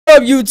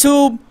up,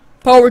 YouTube?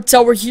 Power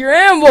Tower here,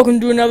 and welcome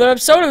to another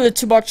episode of the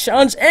 2-Box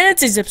Challenge. And in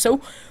today's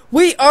episode,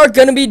 we are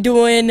gonna be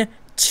doing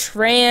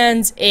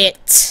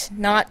Tranzit,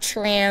 not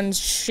trans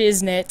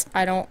shiznit.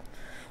 I don't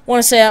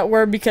want to say that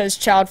word because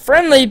child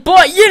friendly,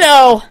 but you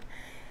know,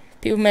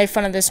 people make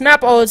fun of this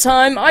map all the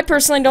time. I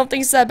personally don't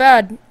think it's that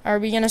bad. Are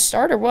we gonna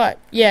start or what?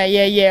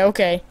 Yeah,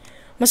 okay.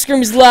 My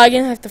screen is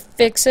lagging. I have to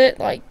fix it.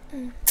 Like,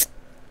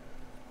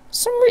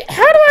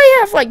 how do I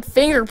have like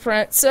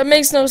fingerprints? That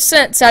makes no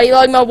sense. How do you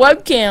like my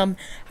webcam?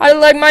 How do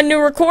you like my new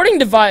recording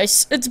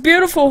device? It's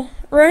beautiful,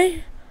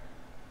 right?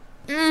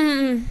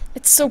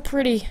 It's so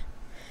pretty.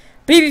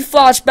 Baby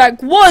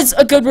Flashback was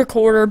a good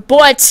recorder,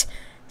 but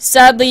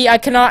sadly I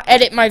cannot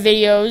edit my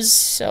videos,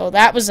 so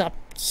that was a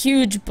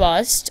huge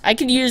bust. I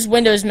could use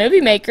Windows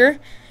Movie Maker,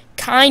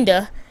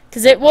 kinda,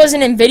 because it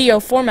wasn't in video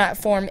format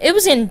form. It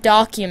was in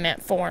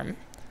document form.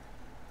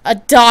 A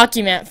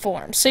document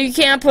form. So you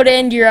can't put it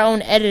into your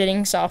own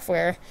editing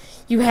software.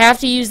 You have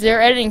to use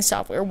their editing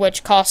software,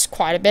 which costs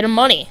quite a bit of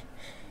money.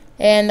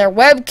 And their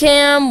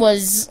webcam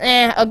was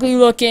ugly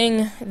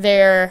looking.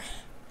 Their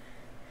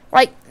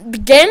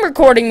game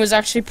recording was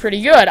actually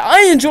pretty good.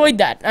 I enjoyed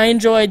that. I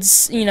enjoyed,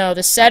 you know,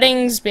 the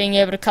settings, being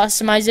able to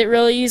customize it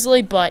really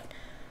easily, but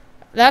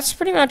that's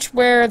pretty much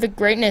where the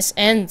greatness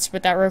ends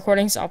with that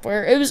recording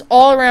software. It was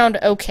all around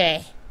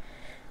okay.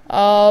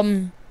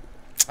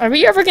 Are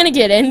we ever gonna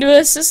get into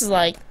this? This is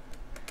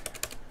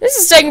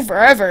taking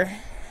forever.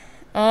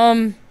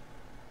 Oh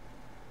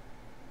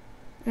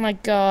my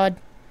god.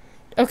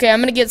 Okay, I'm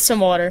gonna get some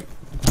water.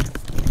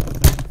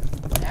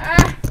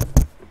 Ah!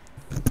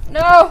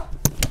 No!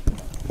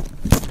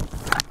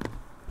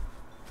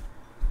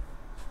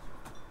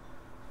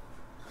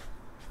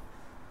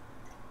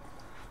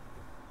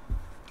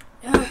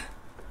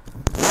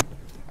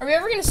 Are we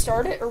ever gonna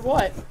start it or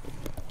what?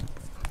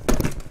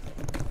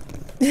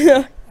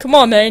 Come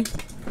on, man.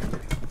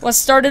 Let's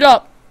start it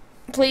up.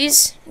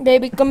 Please,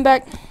 baby, come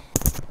back.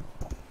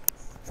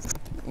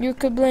 You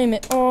could blame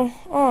it all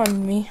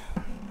on me.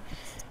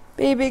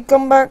 Baby,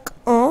 come back.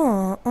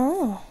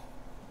 You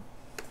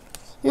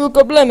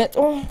could blame it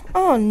all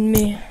on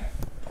me.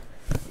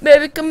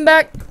 Baby, come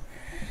back.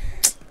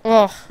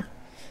 Oh.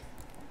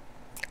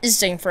 This is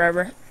taking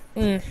forever.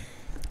 Come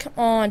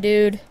on,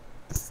 dude.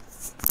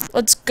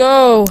 Let's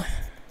go.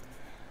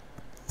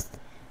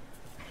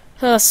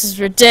 Oh, this is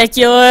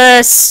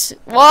ridiculous.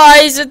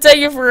 Why is it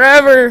taking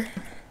forever?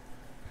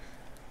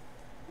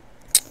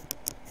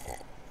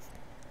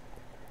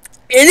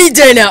 Any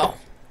day now.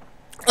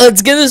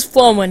 Let's get this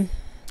flowing.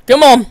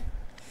 Come on.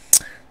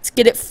 Let's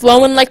get it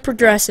flowing like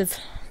progressive.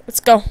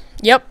 Let's go.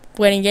 Yep.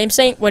 Waiting game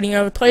sync. Waiting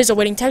other players.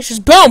 Waiting textures.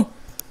 Boom.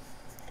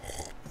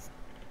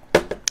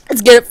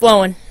 Let's get it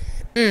flowing.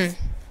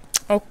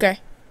 Okay.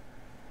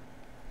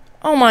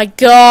 Oh my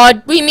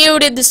god. We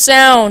muted the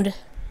sound.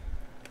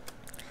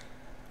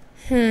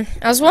 I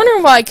was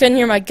wondering why I couldn't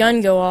hear my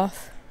gun go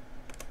off.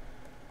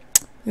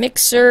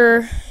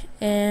 Mixer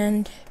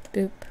and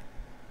boop.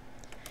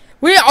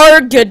 We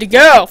are good to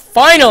go,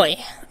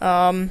 finally.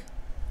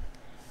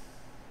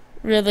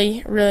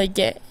 Really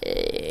get.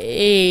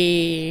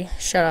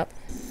 Shut up.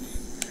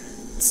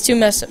 It's too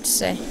messed up to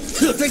say. I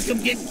think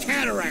I'm getting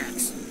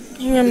cataracts.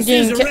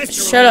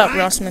 Shut up,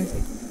 Rossman.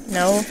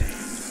 No.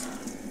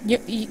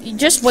 You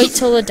just wait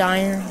till the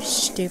diner,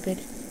 stupid.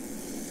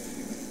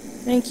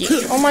 Thank you.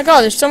 Oh my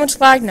god, there's so much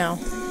lag now.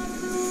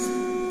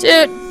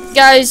 Dude,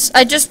 guys,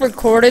 I just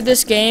recorded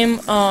this game,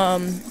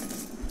 and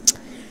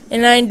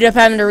I ended up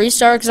having to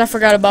restart because I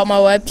forgot about my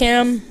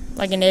webcam,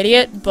 like an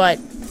idiot, but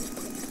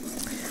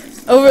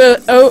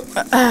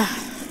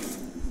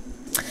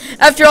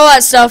after all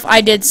that stuff,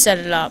 I did set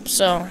it up,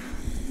 so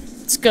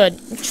it's good.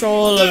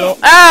 Control a little.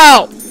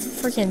 Ow!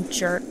 Freaking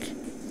jerk.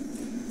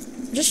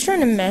 I'm just trying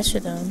to mess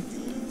with him.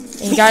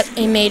 And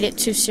he made it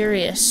too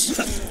serious.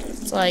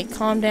 It's like,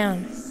 calm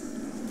down.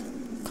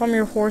 Calm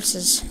your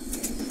horses.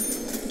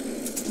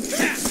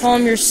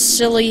 Calm your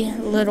silly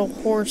little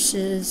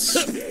horses.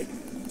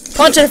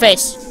 Punch in the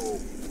face.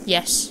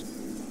 Yes.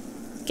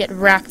 Get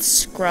racked,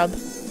 scrub.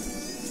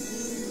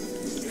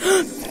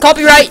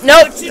 Copyright.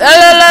 Nope.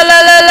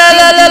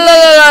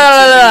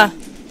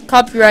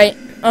 Copyright.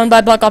 Owned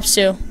by Black Ops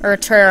 2 or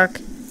Treyarch.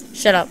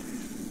 Shut up.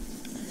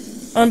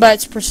 Owned by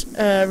its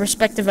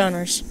respective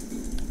owners.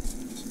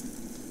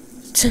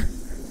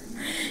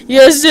 You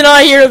guys did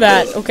not hear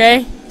that,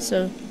 okay?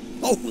 So.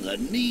 Oh, the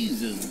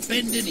knees is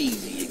bending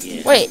easy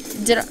again. Wait,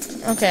 did I?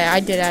 Okay, I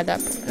did add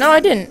that. No, I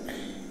didn't.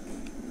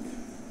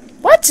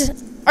 What?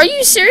 Are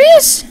you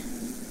serious?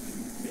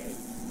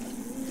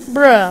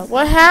 Bruh,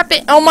 what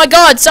happened? Oh my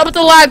god, stop with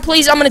the lag,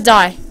 please. I'm gonna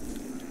die.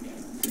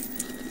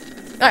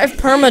 I have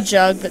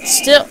perma-jug, but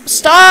still.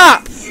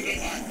 Stop!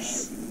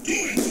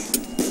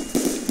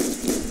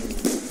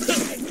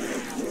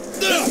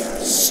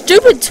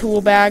 Stupid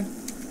tool bag.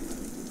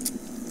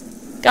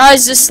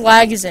 Guys, this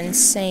lag is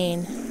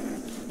insane.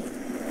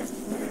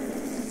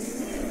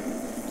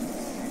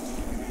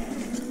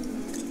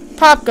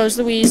 Pop goes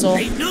the weasel.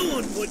 Ain't no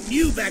one putting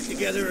you back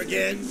together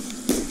again.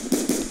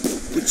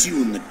 Put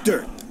you in the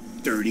dirt,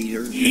 dirt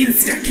eater.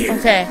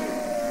 Okay.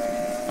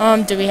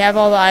 Do we have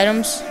all the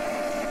items?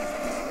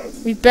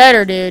 We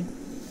better, dude.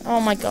 Oh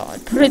my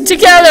god. Put it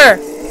together!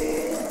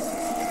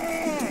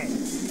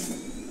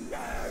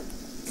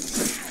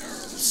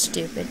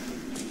 Stupid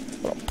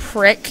little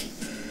prick.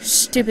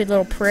 Stupid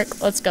little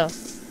prick. Let's go.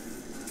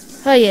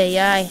 Oh,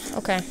 yeah.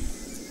 Okay.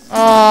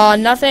 Oh,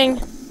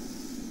 nothing.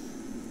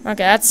 Okay,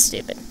 that's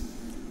stupid.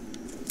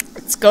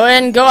 Let's go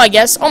ahead and go, I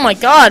guess. Oh my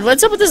god,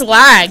 what's up with this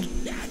lag?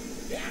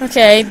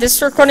 Okay,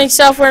 this recording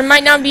software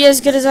might not be as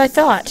good as I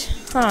thought.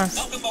 Huh.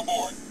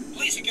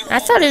 I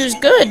thought it was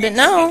good, but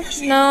no.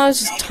 No,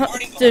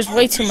 there's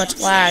way too much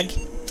lag.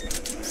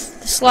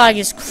 This lag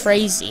is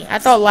crazy. I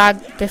thought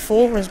lag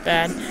before was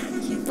bad.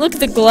 Look at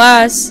the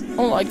glass.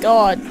 Oh my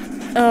god.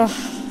 Ugh.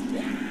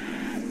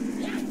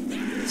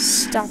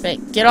 Stop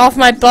it. Get off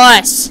my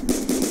bus.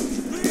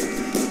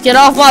 Get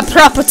off my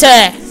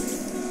property.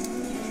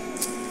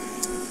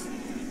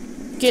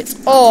 Get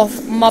off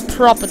my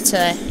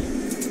property.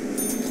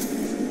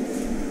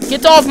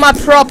 Get off my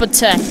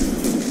property.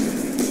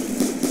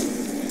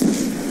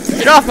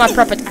 Get off my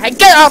property.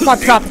 Get off my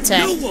property.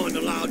 No one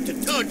allowed to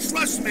touch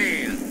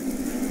Rushman.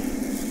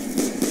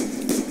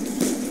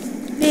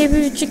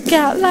 Baby, what you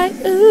got like,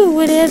 ooh,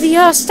 whatever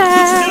your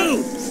style.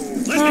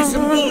 Let's get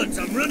some bullets.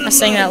 I'm running I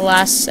sang that low.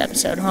 last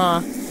episode,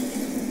 huh?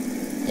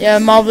 Yeah,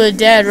 Mob of the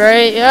Dead,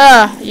 right?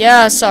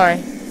 Yeah,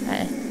 sorry.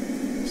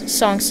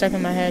 Song stuck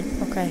in my head.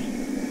 Okay.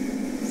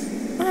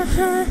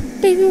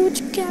 Baby, what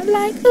you got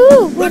like,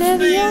 ooh,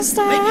 whatever your Making it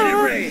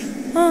style. rain.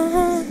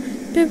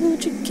 Baby,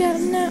 what you got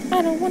now?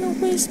 I don't wanna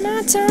waste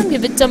my time.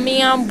 Give it to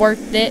me, I'm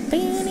worth it.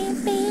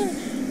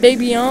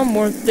 Baby, I'm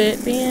worth it.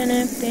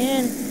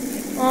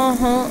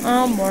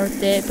 I'm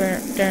worth it.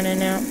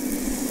 Turning out.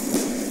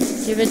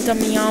 Give it to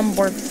me, I'm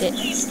worth it.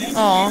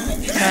 Aw,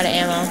 not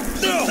ammo.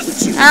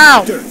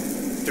 Ow!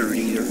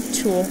 Dirty.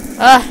 Tool.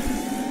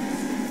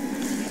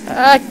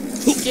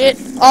 Get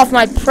off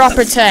my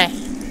property.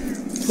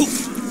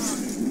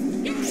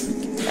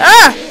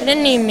 I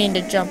didn't even mean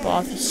to jump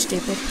off, you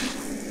stupid.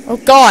 Oh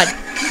god.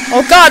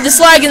 Oh god, this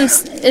lag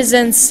is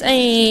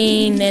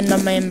insane in the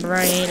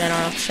membrane. I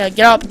don't know.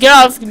 Get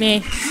off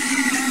me.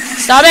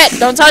 Stop it!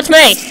 Don't touch me!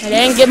 I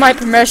didn't get my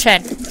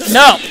permission.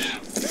 No!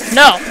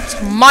 No!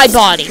 It's my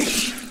body.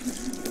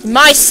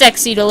 My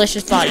sexy,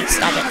 delicious body.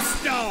 Stop it.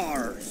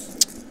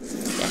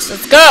 Yes,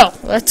 let's go!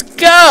 Let's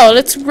go!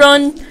 Let's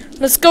run.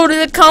 Let's go to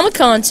the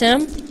Comic-Con,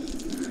 Tim.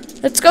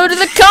 Let's go to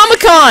the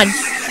Comic-Con!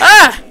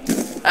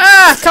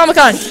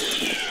 Comic-Con!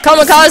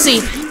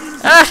 Kamikaze!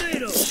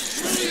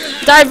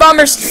 Dive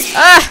bombers!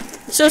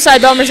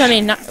 Suicide bombers, I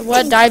mean,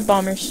 what dive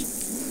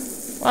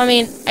bombers? Well, I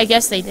mean, I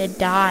guess they did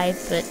dive,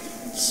 but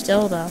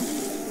still, though.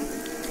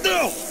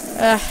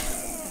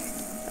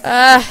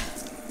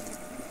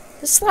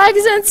 This lag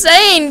is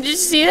insane! Did you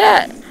see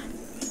that?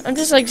 I'm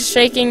just, like,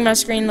 shaking my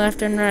screen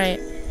left and right.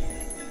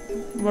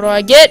 What do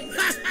I get?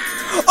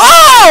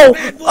 Oh!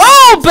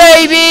 Oh,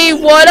 baby!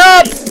 What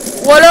up?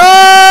 What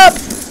up?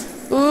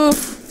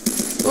 Oof.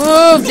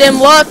 Oof, them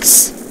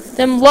looks.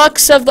 Them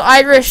looks of the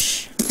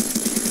Irish.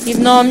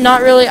 Even though I'm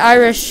not really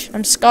Irish.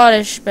 I'm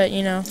Scottish, but,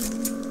 you know.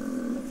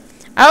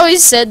 I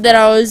always said that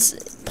I was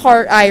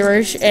part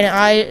Irish, and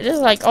I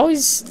just, like,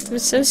 always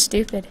was so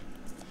stupid.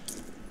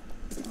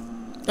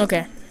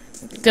 Okay.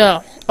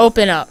 Go.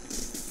 Open up.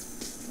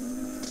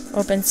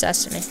 Open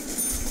sesame.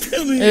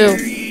 Come here,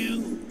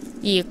 you.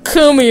 You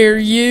come here,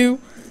 you.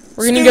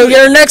 We're gonna go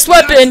get our next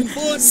weapon.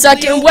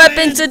 Second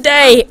weapon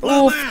today.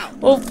 Ooh.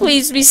 Oh,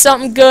 please be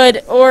something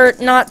good or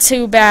not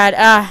too bad.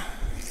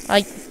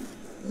 Like.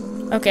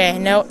 Okay,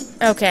 no.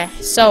 Okay,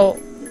 so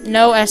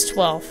no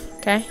S12.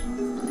 Okay.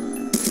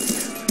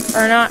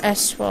 Or not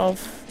S12.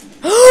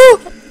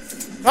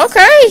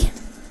 Okay.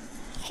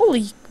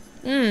 Holy.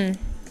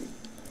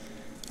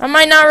 I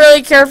might not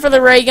really care for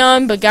the ray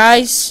gun, but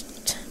guys,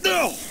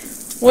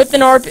 with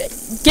an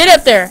RP, get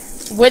up there.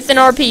 With an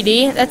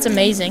RPD, that's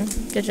amazing.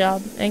 Good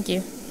job. Thank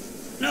you.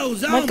 No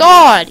Oh my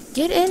God,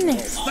 get in there.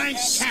 Thank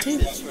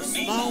Cactus for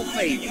small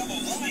favor.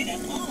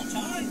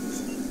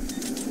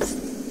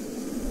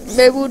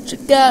 Baby, what you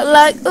got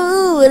like,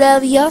 ooh,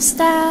 whatever your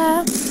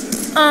style.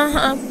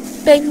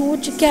 Baby,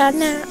 what you got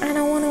now? I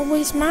don't want to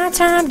waste my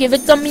time. Give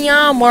it to me,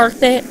 I'm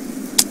worth it.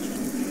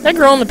 That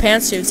girl in the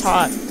pantsuit's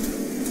hot.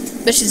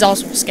 But she's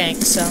also a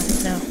skank, so,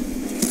 no.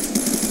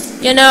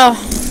 You know,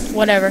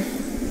 whatever.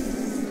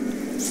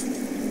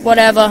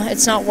 Whatever,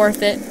 it's not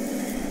worth it.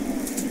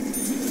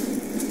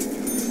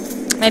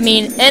 I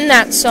mean, in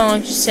that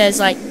song, she says,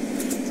 like,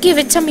 give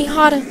it to me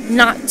harder,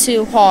 not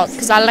too hard,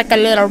 because I like a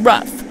little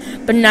rough,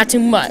 but not too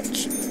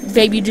much.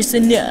 Baby, just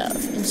enough.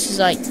 And she's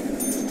like,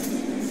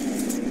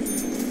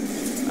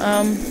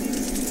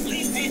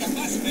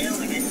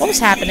 what was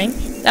happening?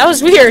 That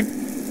was weird.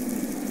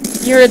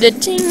 You heard the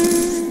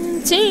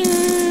ting, ting,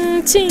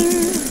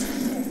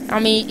 ting. I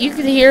mean, you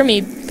could hear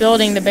me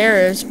building the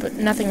barriers, but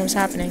nothing was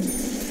happening.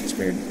 It's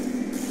weird.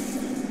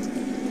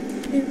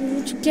 Baby,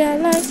 what you got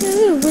like,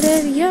 ooh,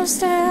 whatever your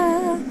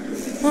style.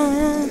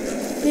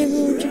 Baby,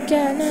 what you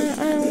got now?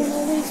 I don't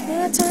wanna waste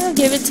my time.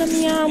 Give it to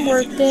me, I'm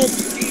worth it.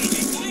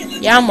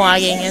 Yeah, I'm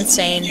lagging,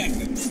 insane.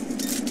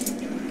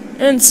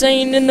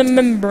 Insane in the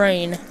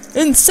membrane.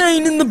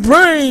 Insane in the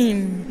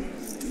brain.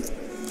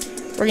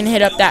 We're gonna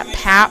hit up that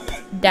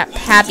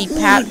pappy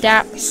pap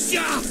dap. What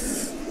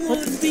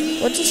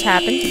just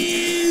happened?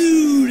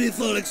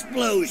 Beautiful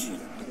explosion.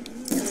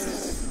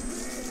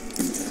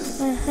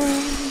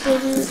 Baby,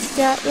 what you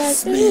got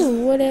like,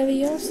 ooh, whatever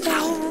your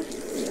style.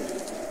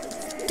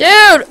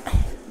 Dude!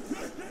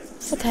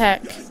 What the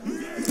heck?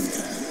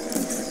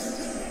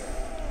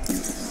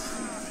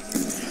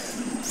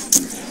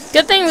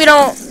 Good thing we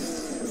don't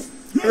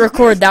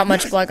record that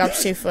much Black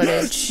Ops 2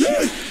 footage.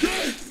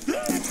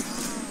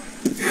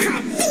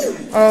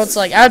 Oh, it's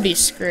like, I'd be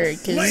screwed,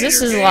 because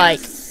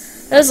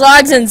this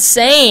lag's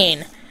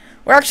insane.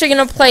 We're actually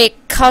gonna play a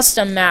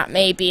custom map,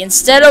 maybe.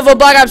 Instead of a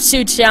Black Ops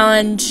 2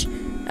 challenge,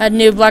 a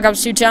new Black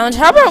Ops 2 challenge,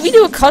 how about we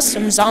do a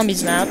custom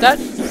zombies map?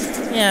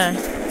 Yeah.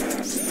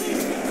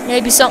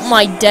 Maybe something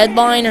like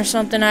Deadline or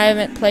something I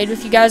haven't played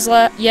with you guys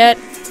yet.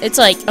 It's,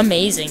 like,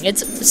 amazing.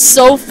 It's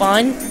so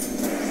fun.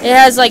 It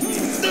has, like,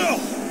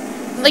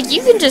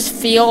 you can just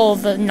feel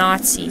the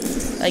Nazi,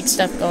 like,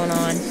 stuff going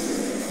on.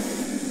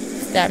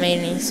 If that made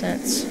any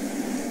sense.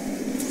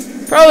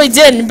 Probably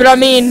didn't, but I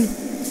mean,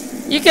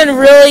 you can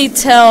really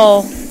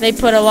tell they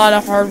put a lot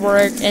of hard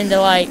work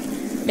into, like,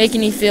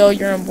 making you feel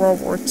you're in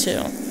World War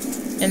II.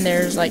 And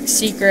there's, like,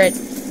 secret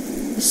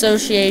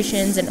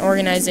associations and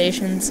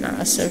organizations, not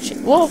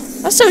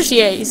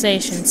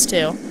associations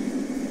too.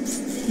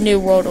 New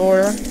World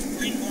Order.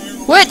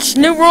 Which,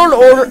 New World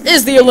Order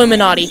is the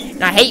Illuminati.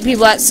 And I hate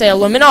people that say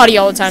Illuminati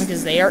all the time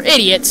because they are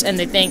idiots and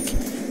they think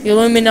the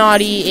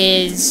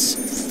Illuminati is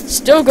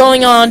still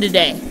going on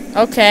today.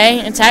 Okay,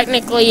 and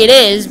technically it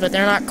is, but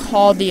they're not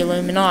called the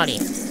Illuminati.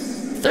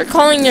 If they're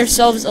calling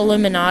themselves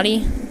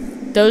Illuminati,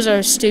 those are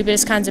the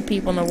stupidest kinds of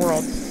people in the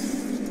world.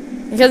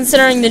 And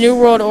considering the New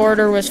World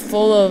Order was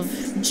full of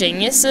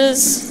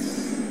geniuses,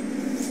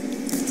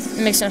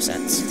 it makes no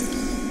sense.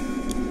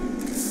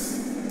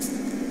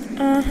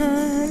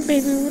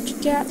 Baby, what you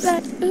got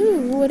like,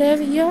 ooh,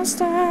 whatever your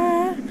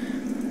style.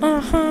 Baby,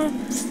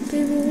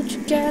 what you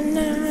got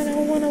now? I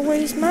don't wanna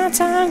waste my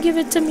time. Give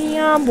it to me,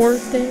 I'm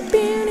worth it.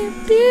 Beauty,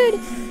 beauty.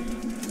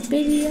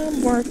 Baby,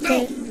 I'm worth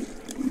it.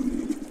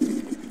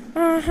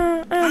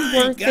 I'm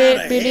worth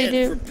it. Bitty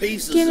do.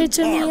 Give it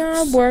to me,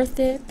 I'm worth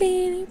it.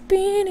 Bitty,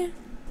 bitty.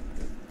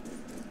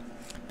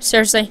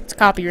 Seriously, it's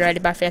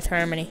copyrighted by Fifth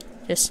Harmony.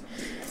 Just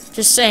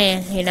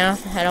saying, you know.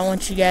 I don't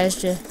want you guys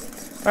to,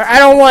 or I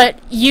don't want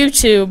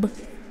YouTube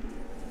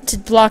to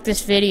block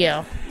this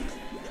video.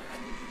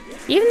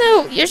 Even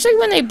though, usually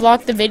when they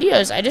block the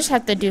videos, I just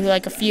have to do,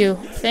 like, a few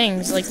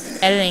things, like,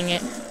 editing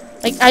it.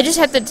 Like, I just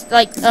have to,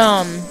 like,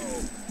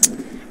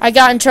 I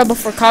got in trouble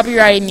for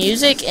copyrighted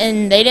music,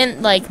 and they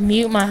didn't, like,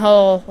 mute my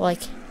whole,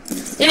 like,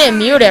 they didn't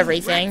mute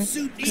everything,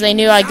 because they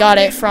knew I got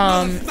it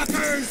from,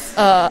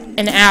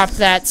 an app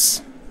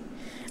that's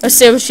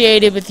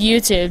associated with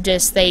YouTube.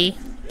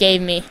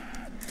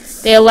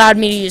 They allowed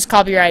me to use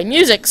copyrighted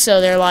music, so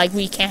they're like,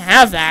 we can't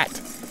have that.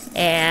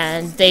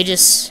 And they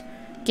just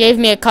gave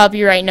me a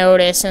copyright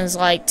notice and was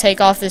like, take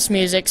off this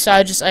music. So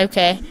I just,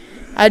 okay.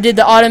 I did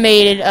the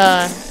automated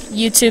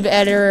YouTube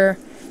editor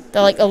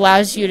that, like,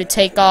 allows you to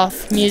take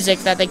off music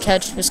that they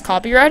catch was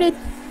copyrighted.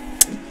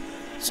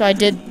 So I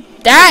did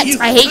that.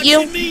 I hate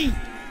you.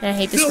 And I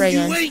hate this ray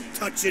gun. You ain't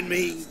touching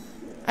me.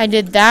 I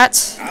did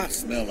that. I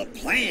smell a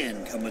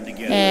plan coming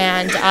together.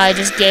 And I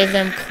just gave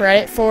them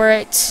credit for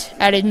it.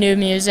 Added new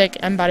music,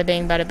 and bada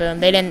bing, bada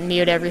boom. They didn't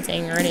mute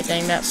everything or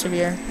anything that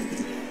severe.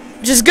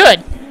 Which is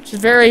good. Which is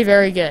very,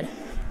 very good.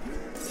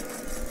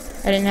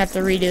 I didn't have to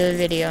redo the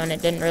video, and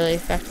it didn't really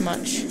affect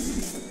much.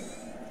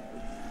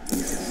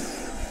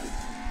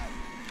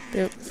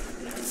 Boop.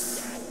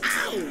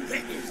 Ow,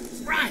 that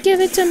is right. Give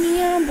it to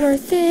me, I'm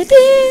worth it.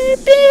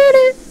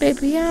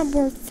 Baby, I'm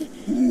worth it.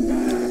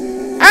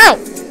 Ow!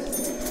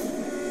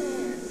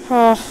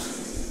 Oh.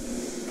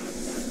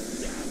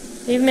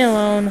 Leave me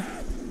alone.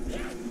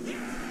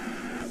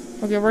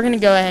 Okay, we're gonna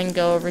go ahead and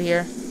go over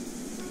here.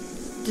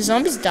 Do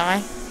zombies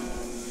die?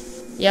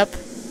 Yep.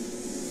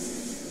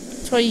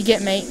 That's what you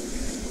get, mate.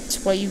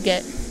 That's what you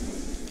get.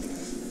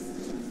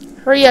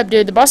 Hurry up,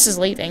 dude. The bus is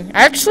leaving.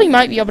 I actually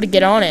might be able to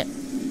get on it.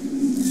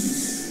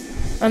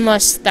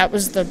 Unless that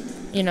was the,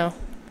 you know.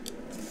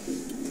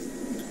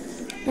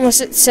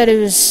 Unless it said it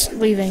was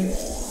leaving.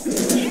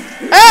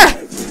 Ah!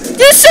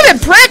 You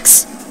stupid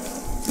pricks!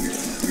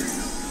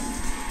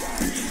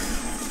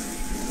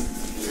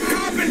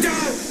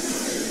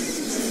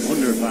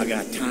 Wonder if I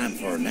got time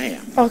for a nap.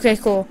 Okay,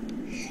 cool.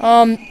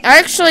 I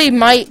actually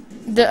might,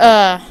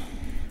 the,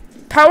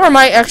 power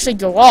might actually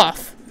go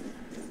off.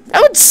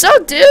 That would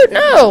suck, dude,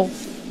 no!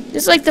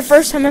 This is like the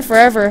first time in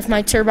forever if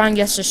my turbine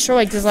gets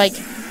destroyed, because, like,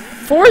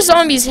 4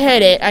 zombies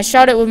hit it. I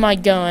shot it with my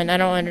gun. I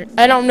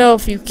don't know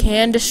if you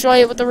can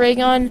destroy it with the ray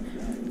gun.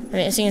 I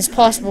mean, it seems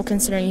possible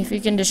considering if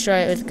you can destroy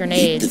it with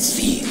grenades.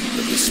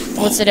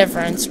 What's the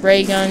difference?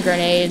 Ray gun,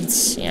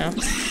 grenades, you know.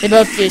 They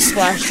both do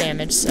splash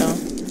damage, so.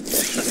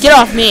 Get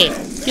off me!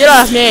 Get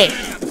off me!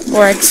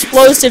 Or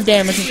explosive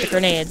damage with the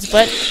grenades,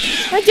 but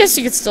I guess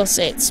you could still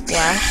say it's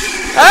splash.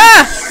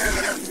 Ah!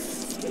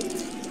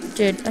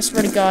 Dude, I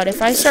swear to God,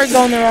 if I start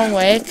going the wrong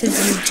way,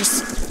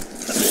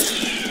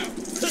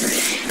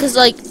 Cause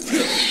like...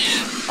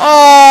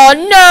 Oh,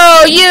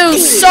 no, you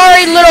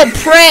sorry little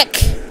prick!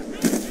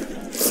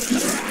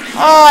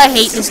 Oh, I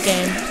hate this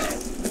game.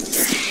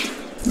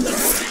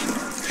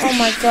 Oh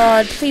my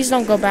God, please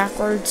don't go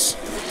backwards.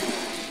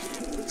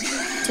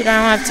 Dude, I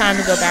don't have time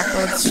to go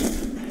backwards.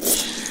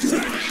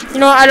 You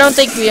know what, I don't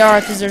think we are,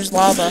 because there's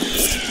lava.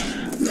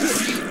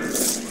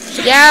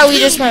 Yeah, we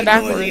just went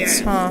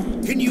backwards, huh?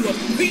 Can you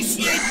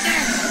appreciate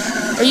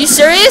that? Are you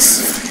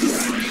serious?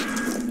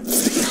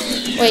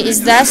 Wait,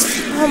 is that...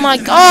 Oh my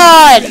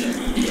God! I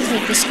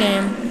hate this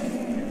game.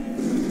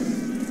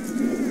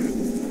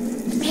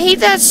 I hate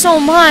that so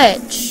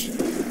much.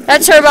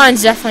 That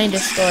turbine's definitely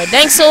destroyed.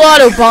 Thanks a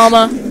lot,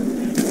 Obama.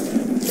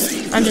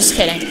 I'm just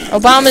kidding.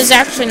 Obama's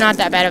actually not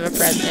that bad of a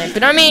president.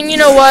 But I mean, you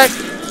know what?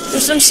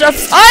 There's some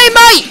stuff... I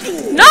might!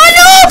 No,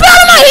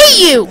 Obama, I hate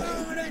you!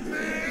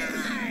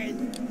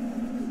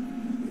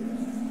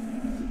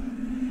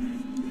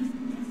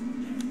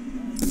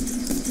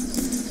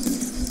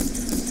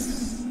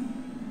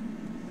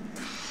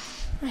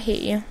 I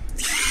hate you.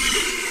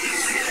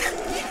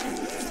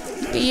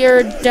 But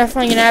you're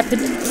definitely gonna have to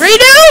redo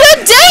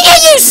it! Dang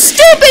it, you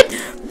stupid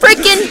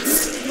freaking...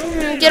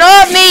 Get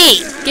off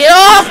me! Get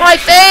off my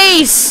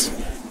face!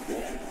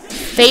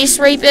 Face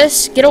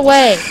rapist, get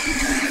away.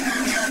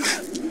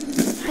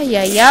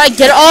 Yeah,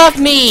 get off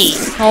me,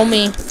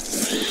 homie.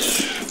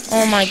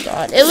 Oh my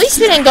God. At least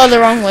we didn't go the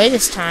wrong way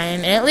this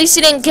time. And at least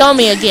he didn't kill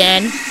me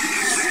again.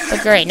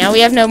 But great, now we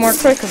have no more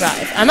quick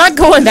revive. I'm not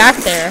going back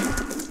there.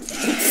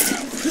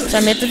 So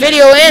I mean, if the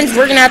video ends,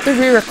 we're gonna have to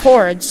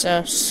re-record,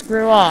 so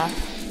screw off.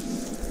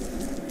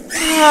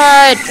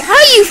 God,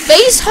 how do you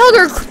face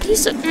hugger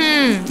piece of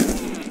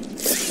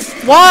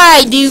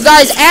Why do you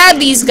guys add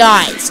these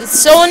guys? It's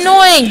so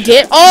annoying.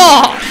 Get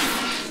off.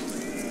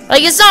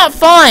 Like, it's not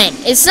fun.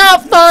 It's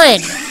not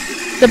fun.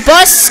 The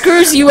bus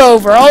screws you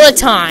over all the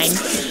time.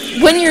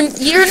 When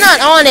you're not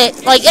on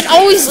it, like, it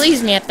always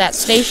leaves me at that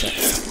station.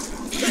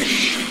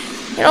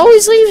 It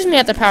always leaves me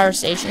at the power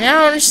station. I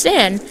don't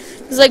understand.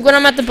 It's like when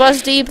I'm at the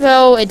bus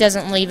depot, it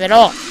doesn't leave at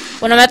all.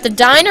 When I'm at the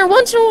diner,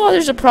 once in a while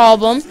there's a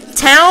problem.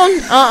 Town,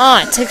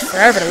 it takes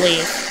forever to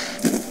leave.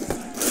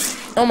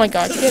 Oh my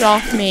God, get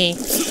off me.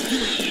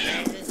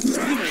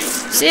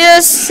 See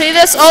this? See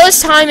this? All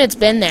this time it's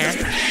been there.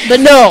 But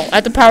no,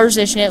 at the power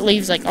station it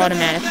leaves like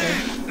automatically.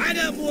 I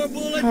got more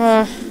bullets.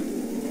 I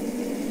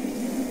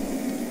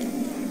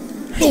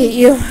hate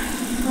you.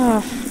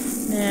 Oh,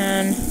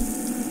 man.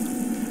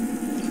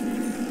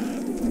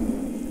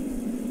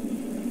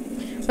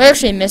 We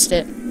actually missed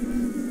it.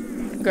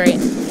 Great.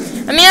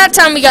 I mean, that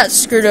time we got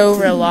screwed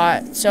over a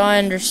lot, so I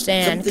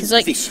understand. Because,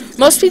 like,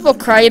 most people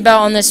cry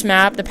about on this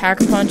map the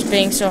Pack-a-Punch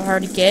being so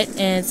hard to get,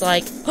 and it's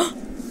like,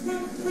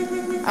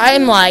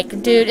 I'm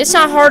like, dude, it's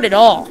not hard at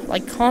all.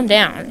 Like, calm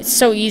down. It's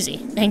so easy.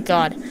 Thank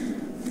God.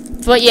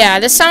 But, yeah,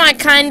 this time I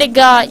kind of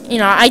got, you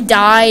know, I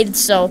died,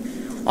 so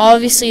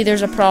obviously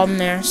there's a problem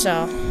there,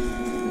 so.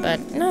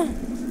 But, no.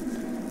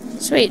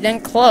 Sweet,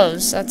 didn't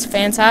close. That's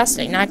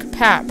fantastic. Now I can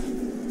pap.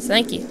 So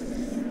thank you.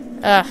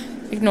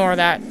 Ignore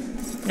that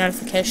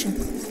notification.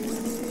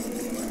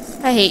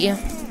 I hate you.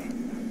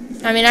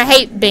 I mean, I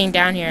hate being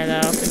down here,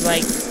 though, because,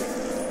 like,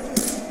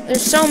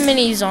 there's so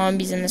many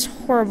zombies in this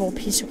horrible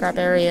piece of crap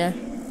area.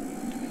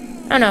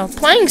 I don't know.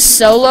 Playing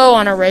solo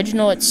on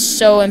original, it's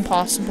so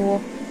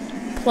impossible.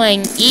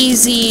 Playing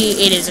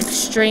easy, it is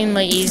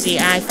extremely easy.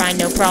 I find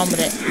no problem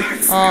with it.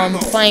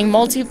 Playing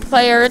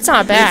multiplayer, it's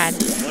not bad.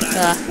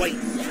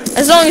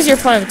 As long as you're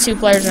playing with 2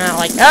 players and not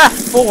like,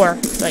 4.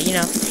 But, you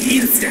know,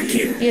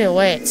 either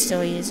way, it's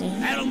still easy.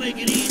 That'll make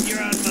it easier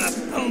on my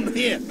bum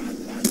hip.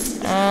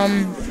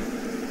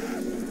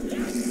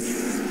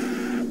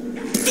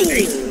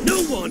 Ain't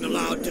no one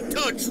allowed to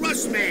touch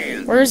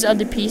Rushman. Where's the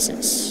other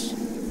pieces?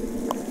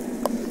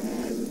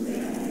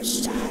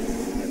 Stop.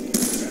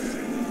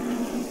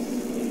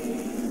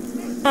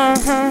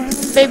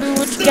 Baby,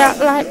 what you got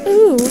like,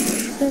 ooh,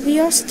 baby,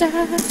 your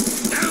style.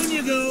 Down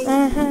you go.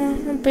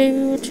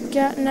 Baby, what you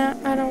got now?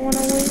 I don't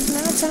wanna waste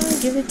my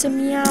time. Give it to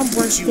me, I'm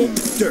worth You it.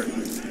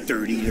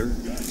 dirt eater.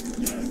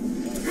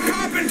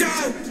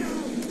 Carpenter!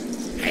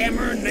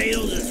 Hammer and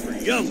nails is for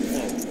young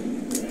folk.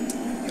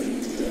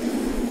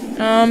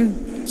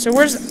 So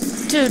where's...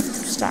 Dude,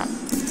 stop.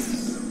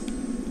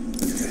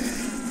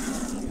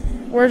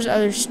 Where's the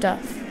other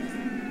stuff?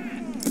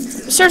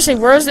 Seriously,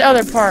 where's the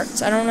other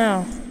parts? I don't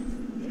know.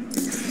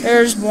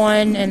 There's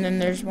one, and then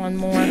there's one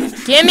more.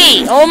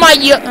 Gimme! Oh my...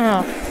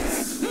 Oh.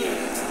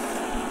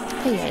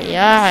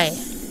 Ay.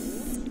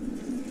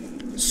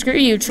 Screw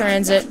you,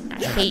 Transit.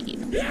 I hate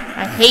you.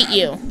 I hate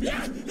you.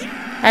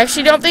 I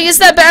actually don't think it's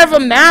that bad of a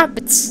map.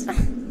 It's... I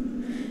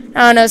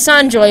don't know, it's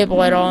not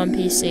enjoyable at all on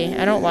PC.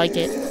 I don't like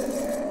it.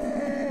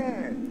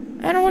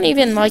 I don't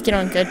even like it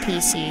on good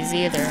PCs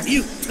either.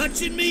 You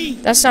touching me?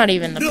 That's not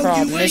even the No,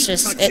 problem. you It's ain't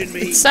just touching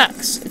me. it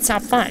sucks. It's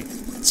not fun.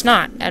 It's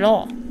not at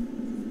all.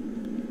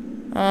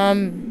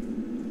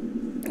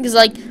 Because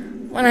like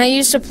when I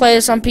used to play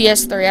this on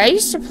PS3. I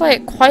used to play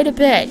it quite a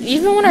bit.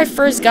 Even when I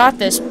first got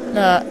this,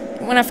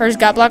 when I first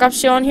got Black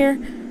Ops 2 on here,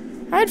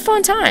 I had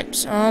fun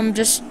times.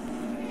 Just,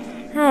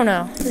 I don't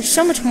know. There's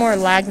so much more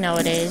lag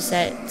nowadays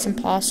that it's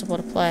impossible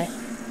to play.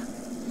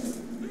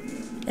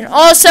 And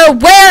also,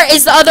 where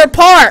is the other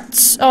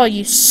parts? Oh,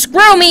 you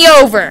screw me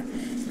over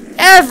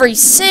every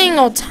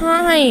single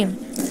time.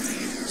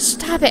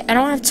 Stop it. I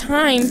don't have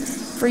time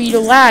for you to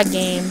lag,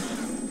 game.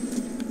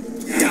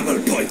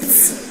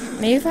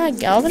 Maybe if I had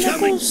galvanicles?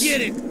 Come and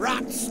get it,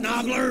 rot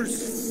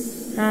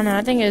snogglers. I don't know.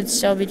 I think it'd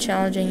still be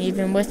challenging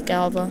even with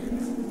Galva.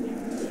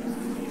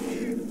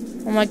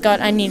 Oh my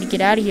god, I need to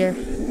get out of here.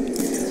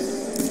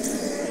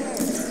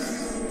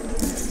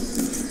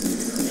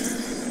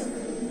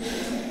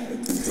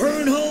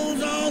 Burn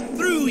holes all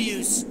through,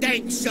 you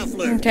stank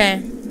shuffler. Okay,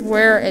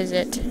 where is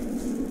it?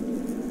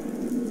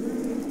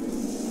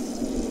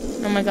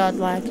 Oh my god,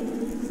 lag.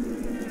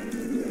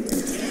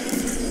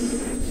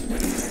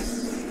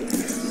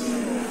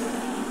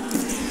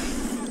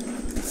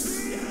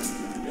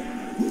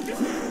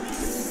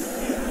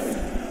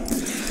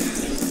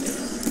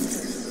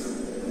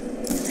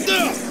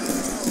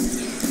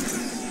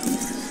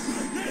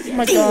 Oh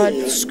my god,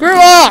 screw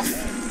off,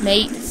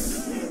 mate.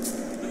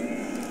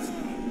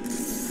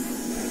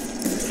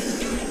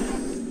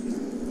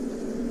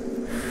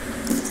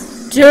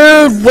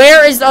 Dude,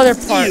 where is the other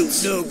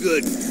parts? You no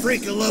good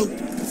freakalope.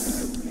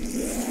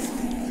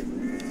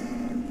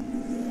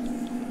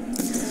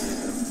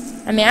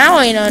 I mean, I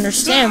don't even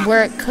understand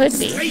where it could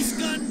be. Race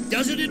gun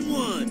does it in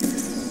one.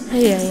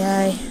 Ay, ay,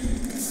 ay.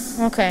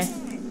 Okay.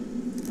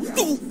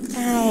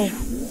 Ow.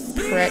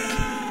 Prick.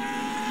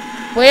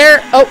 Where?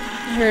 Oh,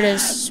 here it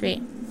is.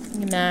 Sweet.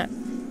 Look at that.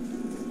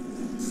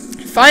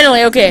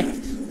 Finally, okay.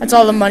 That's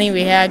all the money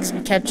we had because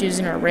we kept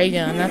using our ray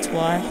gun. That's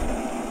why.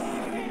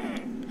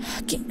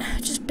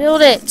 Just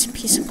build it,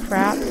 piece of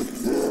crap.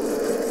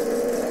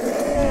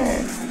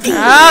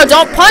 Ow,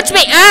 don't punch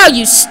me! Ow,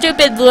 you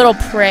stupid little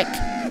prick.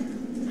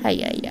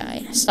 Ay, ay,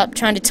 ay. Stop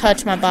trying to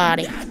touch my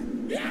body.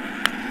 You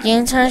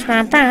can touch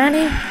my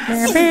body.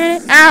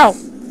 Ow!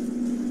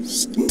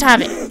 Stop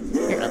it.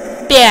 You're a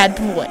bad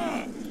boy.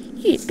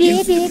 You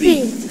bad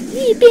baby.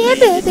 You bad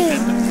baby.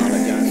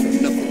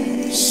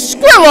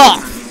 Screw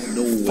off!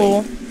 No way.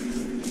 Fool.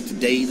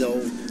 Today,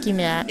 though, Give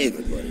me that.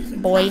 everybody's a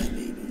Boy. crybaby.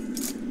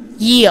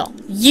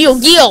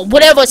 Yield,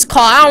 whatever it's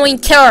called. I don't even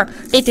care.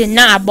 It is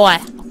not, boy.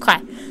 Okay.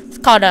 It's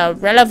called a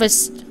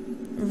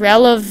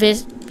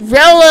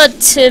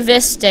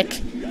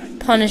relativistic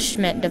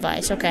punishment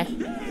device. Okay.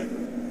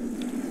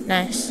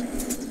 Nice.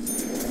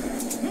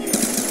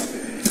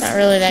 Not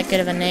really that good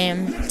of a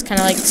name. It's kind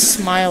of like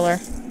Smiler.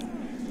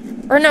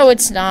 Or no,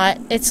 it's not.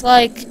 It's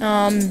like,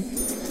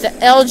 the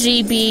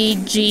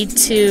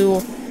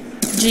LGBG2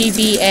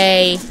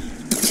 GBA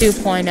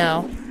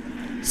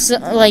 2.0. So,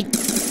 like,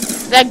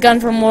 that gun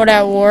from World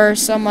at War or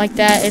something like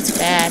that, it's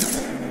bad.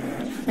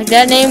 Like,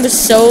 that name was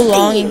so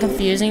long and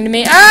confusing to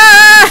me.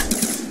 Ah!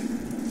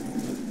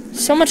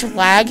 So much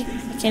lag.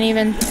 I can't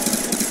even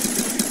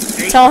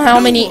tell how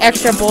many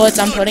extra bullets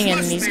I'm putting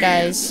in these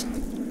guys.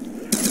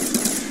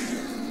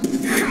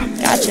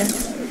 Gotcha.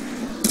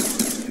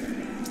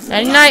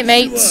 Nighty night,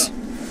 mates.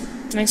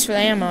 Thanks for the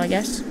ammo, I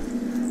guess.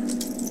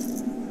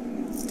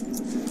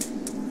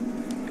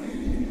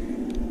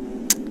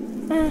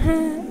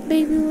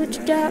 Baby, what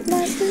you got,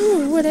 like,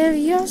 ooh, whatever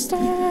your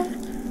style.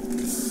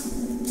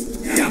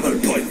 Double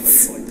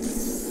points.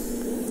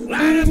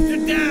 Line up to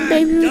die,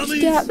 Baby, what dummies.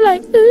 you got,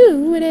 like,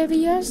 ooh, whatever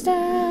your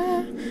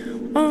style.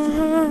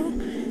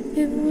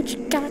 Baby, what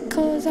you got,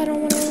 cause I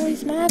don't wanna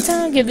waste my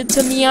time. Give it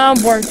to me, I'm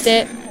worth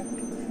it.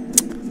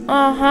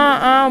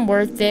 I'm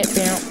worth it.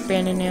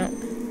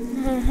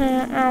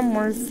 I'm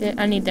worth it.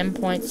 I need them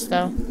points,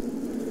 though.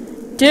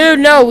 Dude,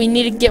 no, we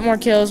need to get more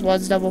kills.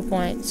 What's double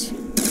points?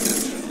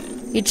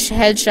 Each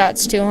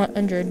headshot's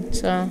 200,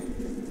 so.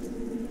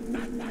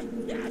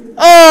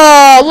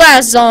 Oh,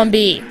 last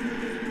zombie.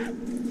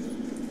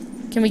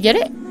 Can we get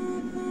it?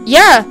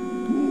 Yeah.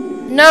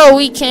 No,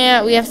 we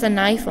can't. We have to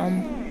knife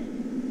him.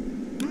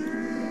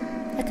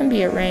 That can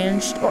be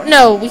arranged. Or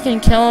no, we can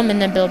kill him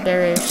and then build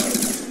barriers.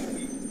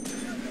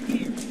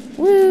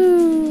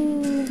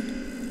 Woo.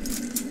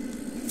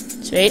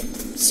 Sweet.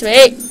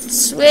 Sweet.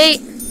 Sweet.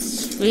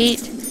 Sweet.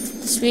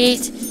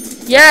 Sweet.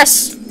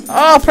 Yes.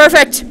 Oh,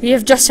 perfect. We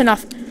have just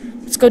enough.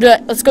 Let's go do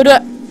it. Let's go do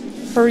it.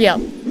 Hurry up.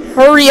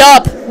 Hurry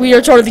up. We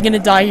are totally gonna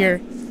die here.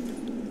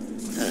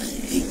 I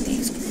hate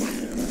these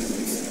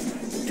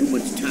clowns. Too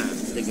much time to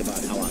think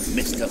about how I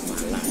messed up my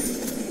life.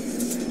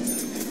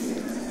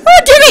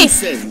 Oh, Jimmy! Who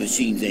says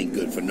machines ain't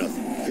good for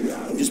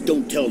nothing? Just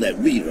don't tell that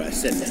reader I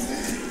said that.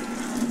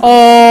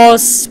 Oh,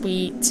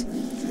 sweet.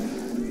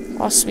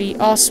 Oh, sweet.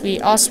 Oh, sweet.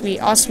 Oh, sweet.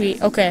 Oh,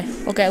 sweet. Okay.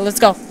 Okay, let's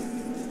go.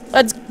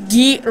 Let's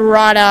get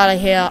right out of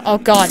here. Oh,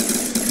 God.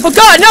 Oh,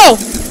 God, no!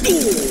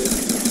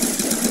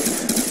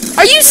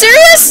 Are you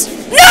serious?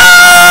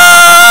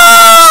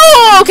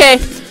 No! Okay.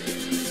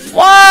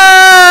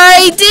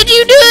 Why did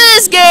you do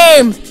this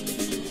game?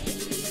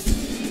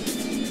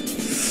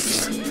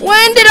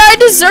 When did I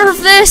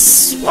deserve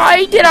this?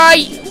 Why did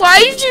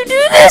you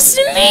do this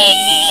to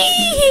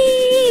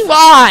me?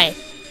 Why?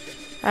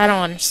 I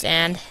don't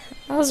understand.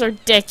 That was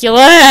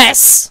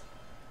ridiculous.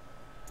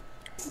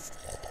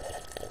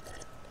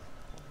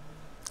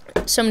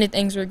 So many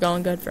things were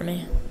going good for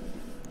me.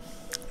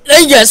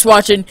 Thank you guys for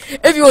watching.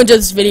 If you enjoyed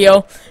this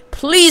video,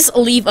 please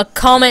leave a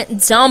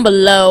comment down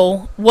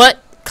below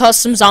what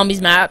custom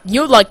zombies map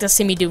you would like to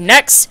see me do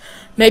next.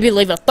 Maybe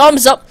leave a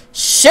thumbs up,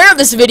 share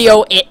this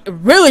video, it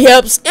really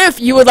helps. If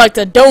you would like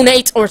to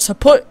donate or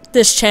support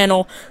this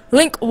channel,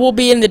 link will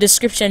be in the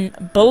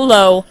description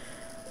below.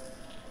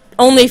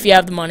 Only if you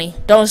have the money.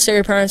 Don't steal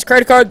your parents'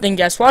 credit card. Thank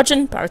you guys for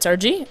watching. Pirates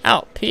RG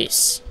out.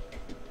 Peace.